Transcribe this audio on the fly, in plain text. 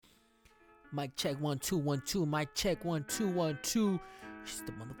Mic check 1 2 1 2. Mic check 1 2 1 2. She's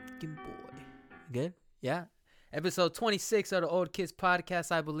the motherfucking boy. Good? Yeah. Episode 26 of the Old Kids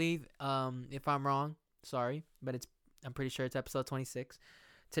Podcast, I believe. If I'm wrong, sorry, but I'm pretty sure it's episode 26.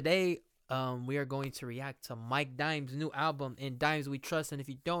 Today, we are going to react to Mike Dimes' new album, In Dimes We Trust. And if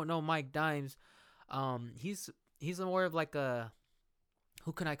you don't know Mike Dimes, he's more of like a,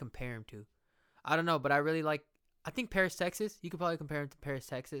 who can I compare him to? I don't know, but I think Paris, Texas. You could probably compare him to Paris,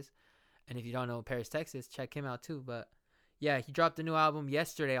 Texas. And if you don't know Paris, Texas, check him out too. But yeah, he dropped a new album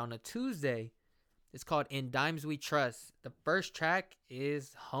yesterday on a Tuesday. It's called In Dimes We Trust. The first track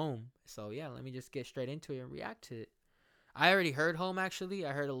is Home. So yeah, let me just get straight into it and react to it. I already heard Home, actually.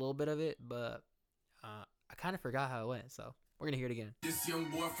 I heard a little bit of it, but I kind of forgot how it went. So we're going to hear it again. This young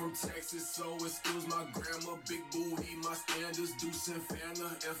boy from Texas, so excuse my grandma. Big booty, my standards, Deuce and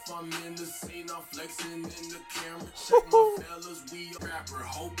Fanta. If I'm in the scene, I'm flexing in the camera. Check my fellas, we a rapper.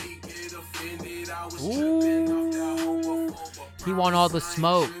 Hope he get offended. I was tripping off that homophobe. He want all the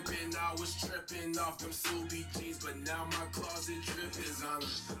smoke. I was tripping off them Subi jeans, but now my closet drip is on.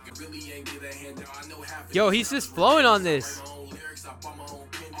 Really ain't get a handout. I know half. Yo, he's just flowing on this.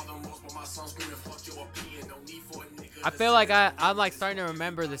 I feel like I'm like starting to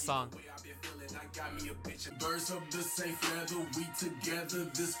remember this song. Birds of the same feather, we together,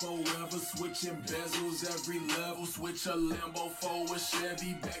 this forever. Switching bezels every level. Switch a Lambo for a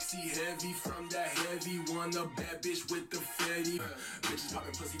Chevy. Backseat heavy from that heavy. Want a bad bitch with the fatty. Bitches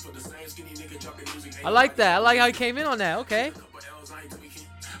popping pussy for the same skinny nigga dropping music. I like that. I like how he came in on that. Okay.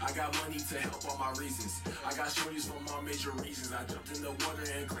 I got money to help all my reasons. I got shorties for my major reasons. I jumped in the water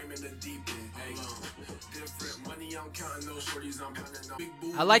and claiming the deep end. Hey, different money, I'm counting those shorties. I'm counting no big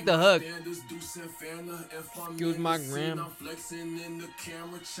booty. I like the hook. Excuse my gram. I'm flexing in the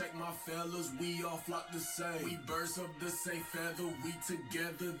camera. Check my fellas. We all flock the same. We birds of the same feather. We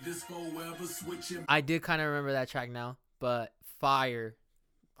together. This forever. Switching. I did kind of remember that track now, but fire.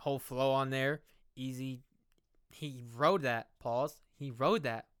 Whole flow on there. Easy. He wrote that. Pause. He wrote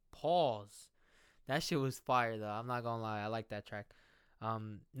that. Pause. That shit was fire though. I'm not gonna lie. I like that track.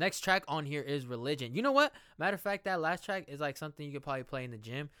 Next track on here is Religion. You know what? Matter of fact, that last track is like something you could probably play in the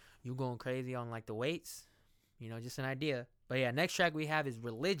gym. You going crazy on like the weights. You know, just an idea. But yeah, next track we have is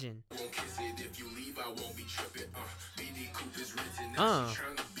Religion. I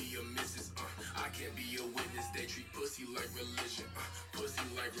can't be a witness. They treat pussy like religion. Pussy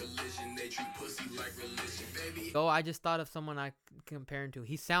like religion. They treat pussy like religion, baby. Oh, I just thought of someone I compare him to.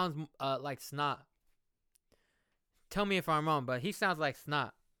 He sounds like Snot. Tell me if I'm wrong, but he sounds like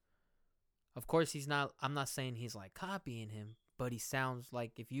Snot. Of course, he's not. I'm not saying he's like copying him, but he sounds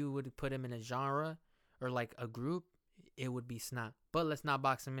like if you would put him in a genre or like a group, it would be Snot. But let's not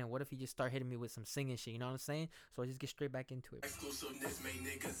box him in. What if he just start hitting me with some singing shit? You know what I'm saying? So I just get straight back into it. Exclusiveness make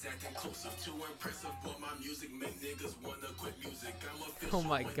niggas act inclusive. Too impressive, but my music make niggas wanna quit music. Oh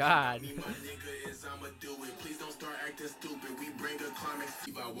my god. My nigga is I'ma do it. Please don't start acting stupid. We bring a climax.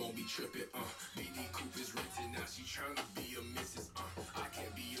 I won't be tripping. BD Coupe is rented. Now she trying to be a missus. I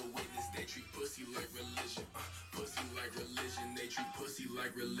can't be a witness. They treat pussy like religion. Pussy like religion. They treat pussy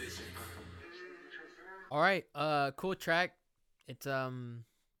like religion. All right, cool track. It's a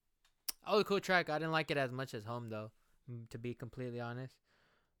cool track. I didn't like it as much as Home though, to be completely honest.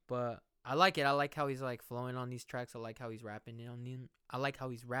 But I like it. I like how he's like flowing on these tracks. I like how he's rapping on them. I like how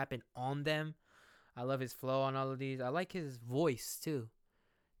he's rapping on them. I love his flow on all of these. I like his voice too,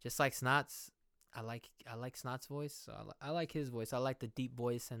 just like Snot's. I like Snot's voice. So I like his voice. I like the deep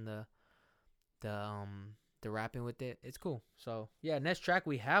voice and the rapping with it. It's cool. So yeah, next track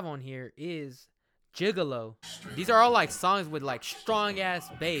we have on here is Gigolo. These are all like songs with like strong ass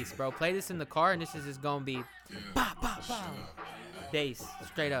bass, bro. Play this in the car and this is just gonna be bah, bah, bah. Bass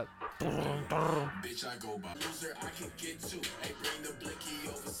straight up.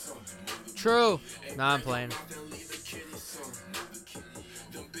 True. Nah, I'm playing.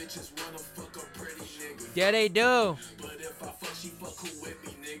 Yeah, they do.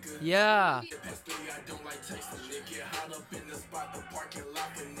 Yeah.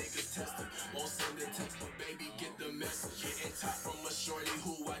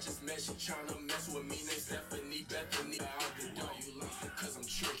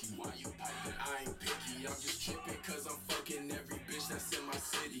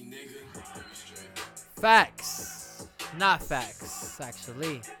 Facts. Not facts,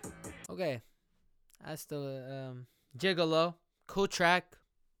 actually. Okay. That's the Gigolo. Cool track.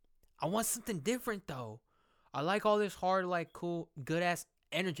 I want something different though. I like all this hard, like cool, good ass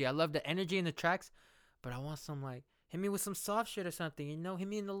energy. I love the energy in the tracks, but I want some like hit me with some soft shit or something, you know? Hit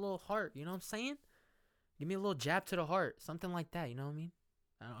me in the little heart, you know what I'm saying? Give me a little jab to the heart, something like that, you know what I mean?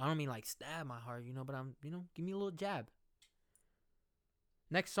 I don't mean like stab my heart, but I'm, give me a little jab.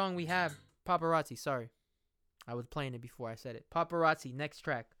 Next song we have Paparazzi. Sorry, I was playing it before I said it. Paparazzi. Next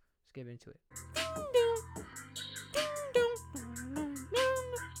track. Let's get into it.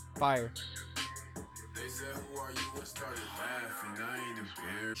 Fire. They said, who are you? And started laughing. I ain't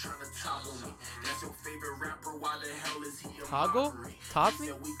embarrassed. Trying to toggle me. That's your favorite rapper. Why the hell is he a Toggle? mockery? Top He me?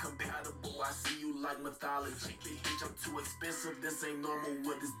 said we compatible. I see you like mythology. Big bitch, I'm too expensive. This ain't normal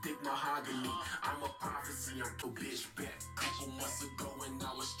with this dick mahogany. I'm a prophecy. I'm a bitch back. Couple months ago when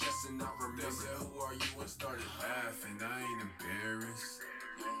I was stressing, I remember. They said, who are you? And started laughing. I ain't embarrassed.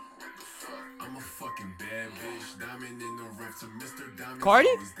 I'm a fucking bad bitch. Diamond in the rough to Mr. Diamond. Cardi?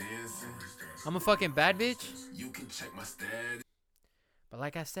 Dancing. I'm a fucking bad bitch. You can check my status. But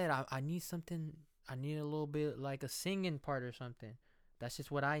like I said, I need something. I need a little bit like a singing part or something. That's just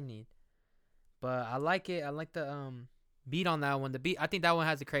what I need. But I like it. I like the beat on that one. The beat, I think that one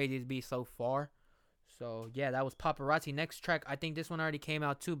has the craziest beat so far. So yeah, that was Paparazzi. Next track, I think this one already came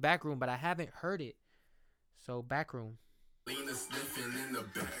out too, Backroom, but I haven't heard it. So Backroom. Lena sniffing in the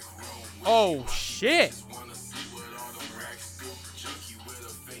back room. Oh shit! Just wanna see what all the racks do. Junkie with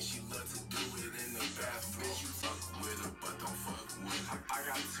a face, she love to do it in the bathroom. You fuck with her, but don't fuck with her. I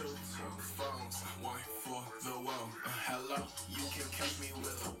got two phones, one for the wall. Hello, you can catch me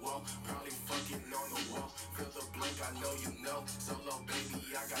with a wall. Probably fucking on the wall. Feel the blink, I know you know. Solo baby,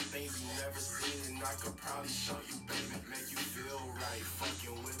 I got things you never seen, and I could probably show you, baby. Make you feel right.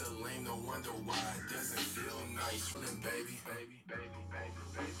 Fucking with a lame, no wonder why it doesn't feel nice. Feeling baby.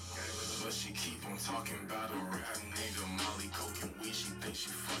 But she keep on talking about a rap nigga. Molly, coke and weed, she thinks she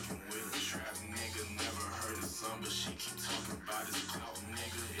fucking with a trap nigga. Never heard of some, but she keep talking about his clout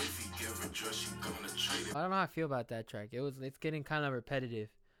nigga. If he give her drugs, she gonna trade it. I don't know how I feel about that track. It's getting kind of repetitive.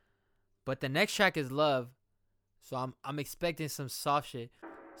 But the next track is Love. So I'm expecting some soft shit.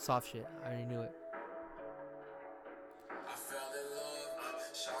 Soft shit. I already knew it. I fell in love,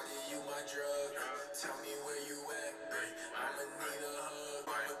 shawty, you my drug. Tell me where you at, babe. I'ma need a hug,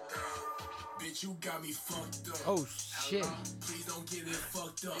 I'm a thug. Bitch, you got me fucked up. Oh shit. Please don't get it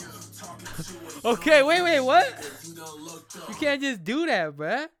fucked up. Talking to Okay, wait, what? you done looked up. You can't just do that,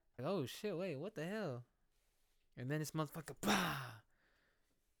 bruh. Oh shit, wait, what the hell? And then this motherfucker, bah.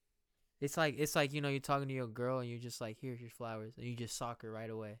 It's like you're talking to your girl and you're just like, here's your flowers, and you just sock her right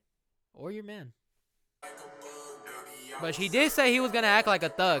away, or your man. But he did say he was gonna act like a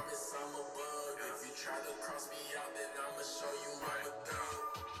thug.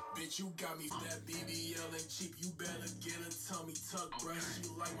 Bitch, you got me that BBL ain't cheap. You better get a tummy tuck, bruh. She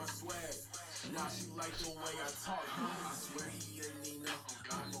like my swag. Now she like the way I talk. I swear he and Nina.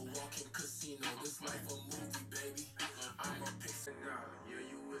 I'm a walking casino. This life a movie, baby. I'm a pixel now. Yeah,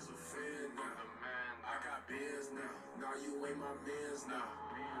 you is a fan now. I got biz now. Now you ain't my mans now.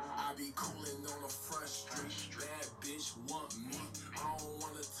 I be coolin' on the front street. Bad bitch want me. I don't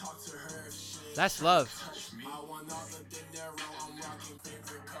wanna talk to her if she ain't That's Love. touch me. I want all the dinero. I'm rocking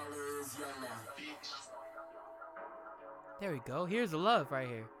favorite color is yellow. There we go. Here's the love right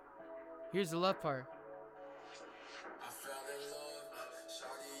here. Here's the love part. I fell in love.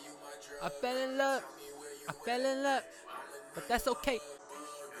 Shawty, you my drug. I fell in love. I fell in love. But that's okay.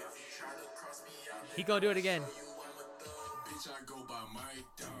 He gonna do it again. Bitch, I go by my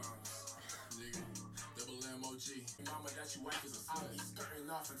thumbs. Nigga, double M-O-G. Mama, that you wife is a slut. He's skirting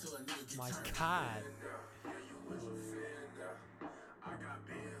off until a nigga get My turned. God. Yeah, you was a fan now. I got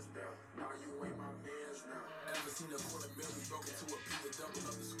bands now. Now you ain't my mans now. Ever seen a $250,000 broke into a P to double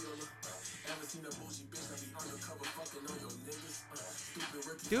up the skrilla? Ever seen a bougie bitch that be undercover fucking on your niggas? Stupid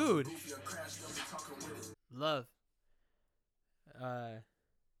Ricky. Dude. Goofy, a crash dummy talking with his. Love.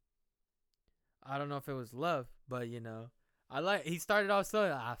 I don't know if it was love, but he started off so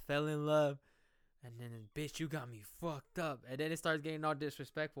I fell in love, and then bitch, you got me fucked up, and then it starts getting all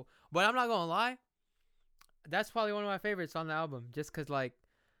disrespectful. But I'm not gonna lie, that's probably one of my favorites on the album, just cause like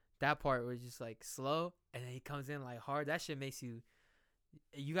that part was just like slow, and then he comes in like hard. That shit makes you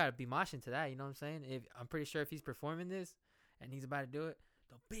gotta be moshing to that. You know what I'm saying? I'm pretty sure if he's performing this and he's about to do it,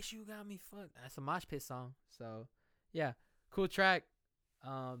 the bitch, you got me fucked. That's a mosh pit song. So yeah, cool track.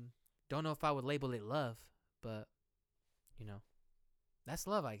 Don't know if I would label it love, but that's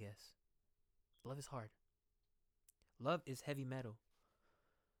love, I guess. Love is hard. Love is heavy metal.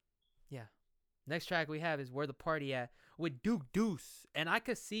 Yeah. Next track we have is Where the Party At with Duke Deuce. And I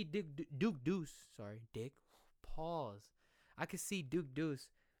could see Duke Deuce. Sorry, Dick. Pause. I could see Duke Deuce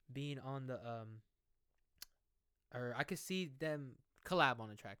being on the or I could see them collab on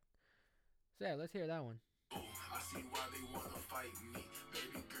the track. So yeah, let's hear that one. I see why they wanna fight me.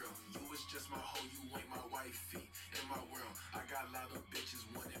 Baby girl, you was just my hoe, you ain't my wifey. In my world, I got a lot of bitches,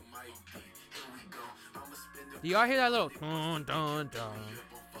 one it might be. Here we go, I'ma spend the Do y'all hear that little dun dun dun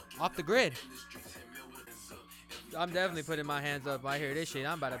off the grid? I'm definitely putting my hands up. I hear this shit,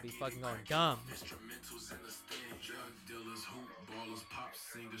 I'm about to be fucking going dumb. instrumentals in the stand. Drug dealers, hoop ballers, pop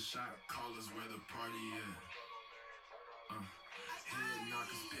singers, shot callers, where the party at. Head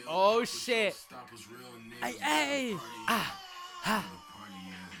knockers, pill Oh poppers, shit. showstoppers, real Hey, niggas, hey. where the party Ah, ha. at. Party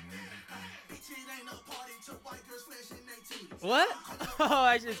at, nigga, ay. Bitch, it ain't no party till white girls flashing they titties. What? Oh,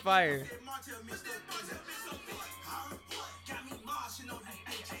 that's just fire.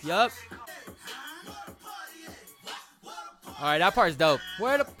 Yup. Alright, that part's dope.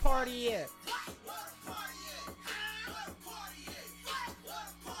 Where the party at?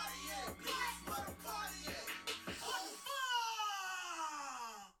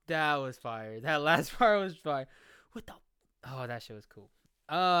 That was fire. That last part was fire. What the? Oh, that shit was cool.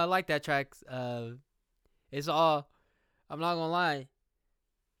 I like that track. It's all. I'm not gonna lie.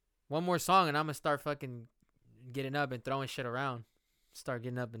 One more song and I'm gonna start fucking getting up and throwing shit around. Start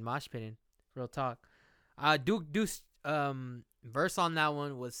getting up and mosh pitting. Real talk. Duke Deuce verse on that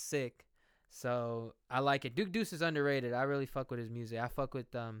one was sick. So I like it. Duke Deuce is underrated. I really fuck with his music. I fuck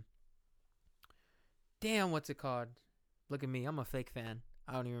with damn, what's it called? Look at me. I'm a fake fan.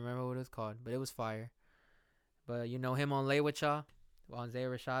 I don't even remember what it was called, but it was fire. But you know him on Lay With Y'all on Zay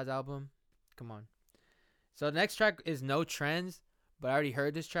Rashad's album. Come on. So the next track is No Trends, but I already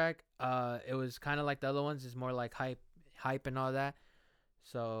heard this track. It was kind of like the other ones. It's more like hype and all that.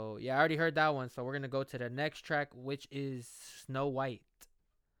 So yeah, I already heard that one. So we're gonna go to the next track, which is Snow White.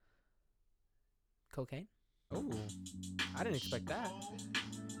 Cocaine? Oh, I didn't expect that.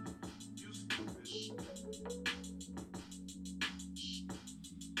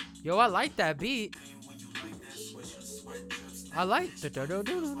 Yo, I like that beat. I like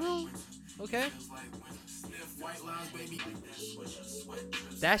okay.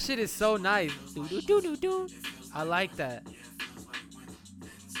 That shit is so nice. I like that.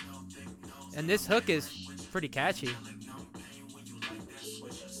 And this hook is pretty catchy.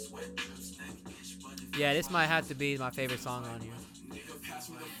 Yeah, this might have to be my favorite song on here.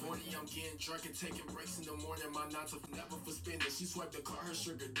 I'm getting drunk and taking breaks in the morning. My knots of never for spending. She swiped the car her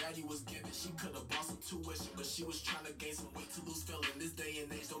sugar daddy was giving. She could have bought some tuition, but she was trying to gain some weight to lose feeling. This day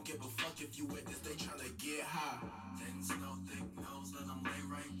and age don't give a fuck if you witness. They trying to get high. Things no thick nose, let them lay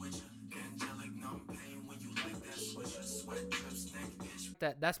right with you. Angelic numb pain when you like that swisher. Sweat drips, neck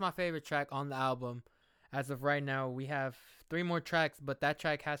itch. That's my favorite track on the album. As of right now, we have 3 more tracks, but that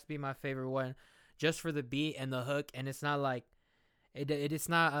track has to be my favorite one, just for the beat and the hook. And it's not like it's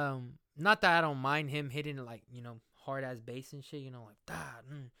not not that I don't mind him hitting like, you know, hard ass bass and shit, you know, like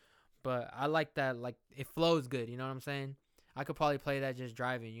but I like that, like it flows good, you know what I'm saying? I could probably play that just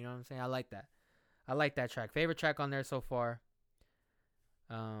driving, you know what I'm saying? I like that track. Favorite track on there so far.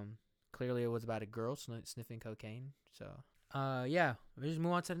 Clearly it was about a girl sniffing cocaine. So yeah, we'll just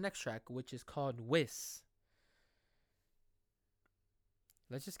move on to the next track, which is called Wiss.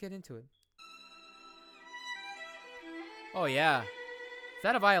 Let's just get into it. Oh yeah. Is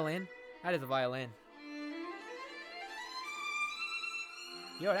that a violin? That is a violin.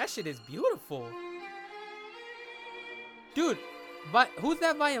 Yo, that shit is beautiful. Dude, but who's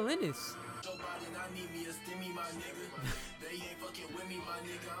that violinist? They ain't fucking with me, my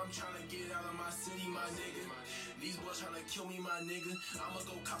nigga. I'm trying to get out of my city, my nigga. These boys trying to kill me, my nigga. I'ma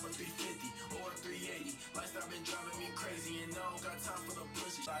go cop a 350 or a 380. Lifestyle been driving me crazy and I don't got time for the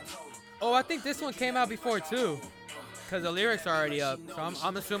bullshit. I told him. Oh, I think this one came out before too, cause the lyrics are already up. So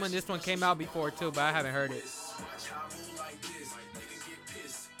I'm assuming this one came out before too, but I haven't heard it. Watch how I move like this. Nigga get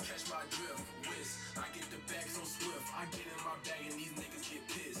pissed. Catch my drift. Whiz. I get the bag so swift. I get in my bag and these niggas get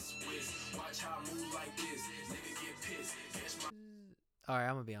pissed. Whiz. Watch how I move like this. Nigga get pissed. Catch my. Alright,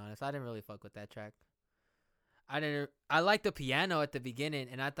 I'm gonna be honest. I didn't really fuck with that track. I liked the piano at the beginning,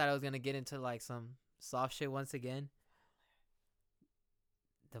 and I thought I was gonna get into like some soft shit once again.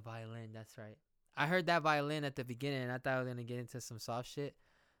 The violin, that's right. I heard that violin at the beginning, and I thought I was gonna get into some soft shit,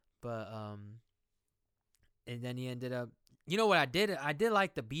 but and then he ended up. You know what I did? I did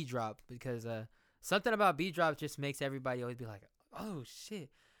like the beat drop, because something about beat drop just makes everybody always be like, "Oh shit!"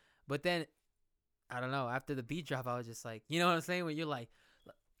 But then I don't know. After the beat drop, I was just like, you know what I'm saying? When you're like,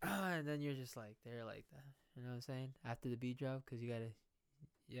 and then you're just like, they're like that. You know what I'm saying? After the beat drop, because you gotta,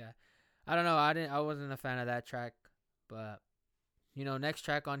 yeah. I don't know. I wasn't a fan of that track, but you know, next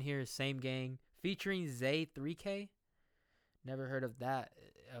track on here is Same Gang featuring Zay 3K. Never heard of that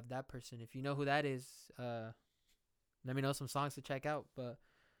person. If you know who that is, let me know some songs to check out. But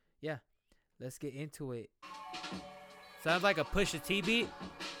yeah, let's get into it. Sounds like a Pusha T beat.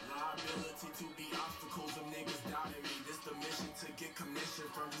 Liability to be obstacles of niggas doubting me. This the mission to get commission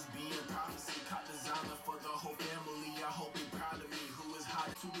from just being prophecy. Cop designer for the whole family. I hope they proud of me. Who is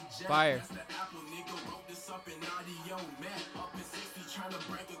hot to the jet? Fire. That's the Apple nigga. Wrote this up in audio, man. Up in 60 trying to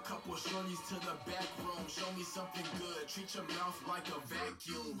bring a couple shorties to the back room. Show me something good. Treat your mouth like a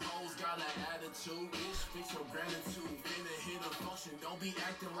vacuum. Hoes got an attitude. Bitch, fix your gratitude. Finna hit a function. Don't be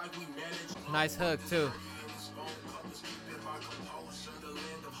acting like we manage. Nice hook too.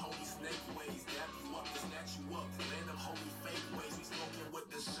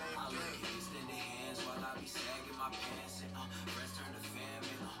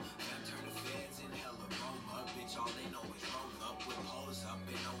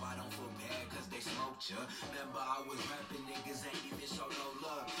 Remember I was rapping, niggas ain't even show no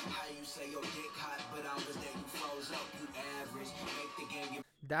love. How you say your dick hot, but I was there, you froze up, you average. Make the game.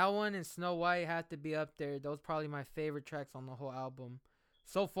 That one and Snow White have to be up there. Those probably my favorite tracks on the whole album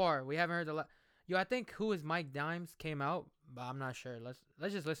so far. We haven't heard the Yo, I think Who Is Mike Dimes came out, but I'm not sure. Let's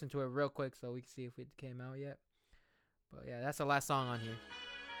just listen to it real quick so we can see if it came out yet. But yeah, that's the last song on here.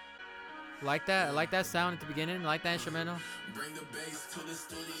 Like that? I like that sound at the beginning. Like that instrumental. Bring the bass to the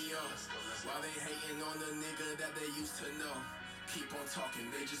studio. While they hating on the nigga that they used to know. Keep on talking,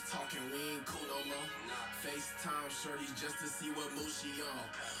 they just talking, we ain't cool no more. FaceTime shorties just to see what mood she on.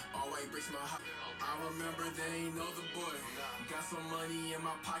 Always breaks my heart. I remember they ain't know the boy. Got some money in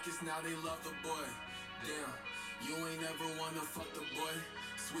my pockets, now they love the boy. Damn, you ain't ever wanna fuck the boy.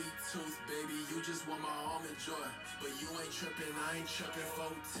 Sweet tooth, baby, you just want my almond joy. But you ain't tripping, I ain't tripping.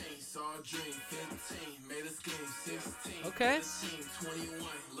 14, saw a dream. 15, made a scheme. 16, okay. 21,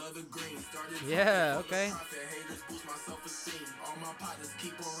 love the green. Started yeah, okay. Haters boost my self-esteem. All my partners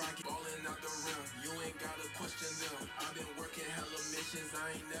keep on rocking, balling out the rim. You ain't gotta question them. I've been working hella missions,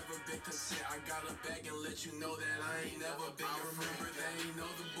 I ain't never been content. I got a bag and let you know that I ain't never been your remember they ain't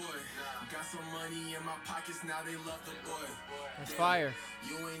know the boy. Got some money in my pockets, now they love the boy. That's fire.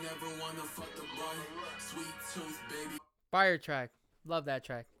 You ain't never wanna fuck the boy. Sweet tooth, baby. Fire track. Love that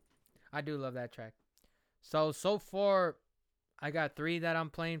track. I do love that track. So far, I got 3 that I'm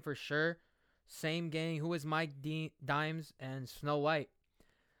playing for sure. Same Gang, Who Is Mike Dimes, and Snow White.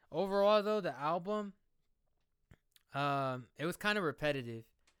 Overall, though, the album, it was kind of repetitive.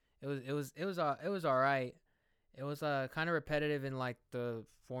 It was all right. It was kind of repetitive in like the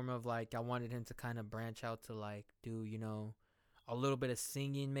form of like I wanted him to kind of branch out to like do a little bit of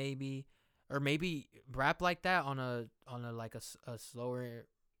singing maybe, or maybe rap like that on a like a slower,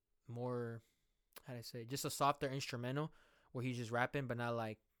 more, how do I say, just a softer instrumental where he's just rapping but not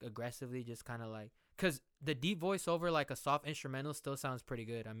like aggressively, just kind of like, because the deep voice over like a soft instrumental still sounds pretty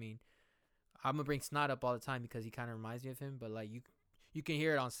good. I mean, I'm gonna bring Snot up all the time because he kind of reminds me of him, but like you can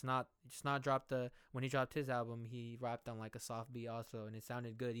hear it on Snot. Snot dropped when he dropped his album, he rapped on like a soft beat also, and it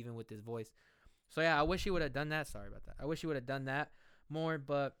sounded good even with his voice. So yeah, I wish he would have done that. Sorry about that. I wish he would have done that more,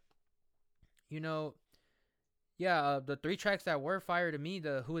 but yeah, the 3 tracks that were fire to me,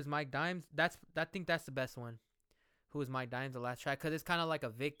 the Who Is Mike Dimes, I think that's the best one. Who Is Mike Dimes, the last track, because it's kind of like a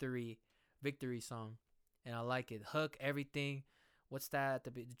victory song, and I like it. Hook, everything. What's that?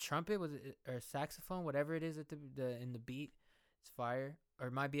 The trumpet was it, or saxophone, whatever it is at the in the beat. It's fire, or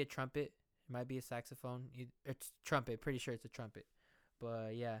it might be a trumpet. It might be a saxophone. It's trumpet. Pretty sure it's a trumpet.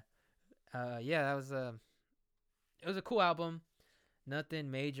 But yeah, that was it was a cool album. Nothing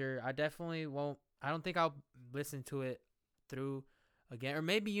major. I definitely won't. I don't think I'll listen to it through again, or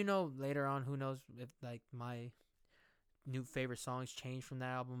maybe later on. Who knows if like my new favorite songs change from that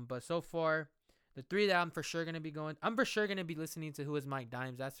album. But so far, the 3 that I'm for sure gonna be listening to Who Is Mike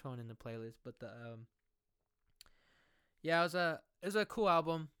Dimes. That's thrown in the playlist. But yeah, it was a cool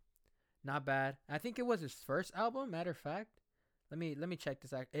album, not bad. I think it was his first album. Matter of fact, let me check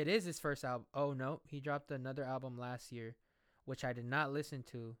this out. It is his first album. Oh no, he dropped another album last year, which I did not listen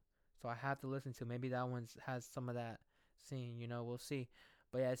to, so I have to listen to. Maybe that one has some of that scene. We'll see.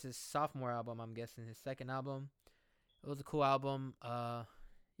 But yeah, it's his sophomore album. I'm guessing his second album. It was a cool album.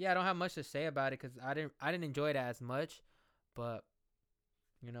 Yeah, I don't have much to say about it because I didn't enjoy it as much, but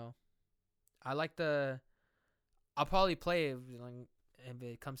I like I'll probably play it if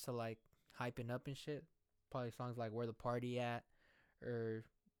it comes to like hyping up and shit. Probably songs like Where the Party At, or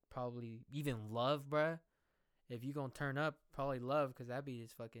probably even Love, bruh. If you gonna turn up, probably Love, because that beat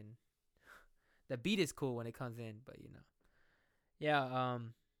is fucking. The beat is cool when it comes in, but yeah.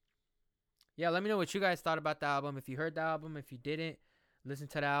 Yeah. Let me know what you guys thought about the album. If you heard the album, if you didn't, listen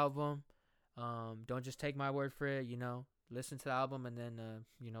to the album. Don't just take my word for it. Listen to the album, and then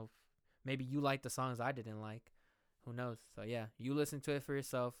maybe you like the songs I didn't like. Who knows? So yeah, you listen to it for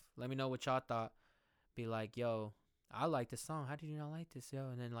yourself. Let me know what y'all thought. Be like, yo, I like the song. How did you not like this, yo?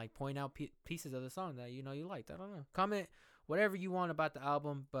 And then like point out pieces of the song that you liked. I don't know. Comment whatever you want about the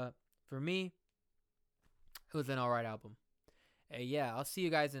album, but for me, it was an alright album. Hey, yeah, I'll see you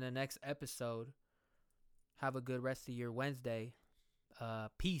guys in the next episode. Have a good rest of your Wednesday.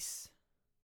 Peace.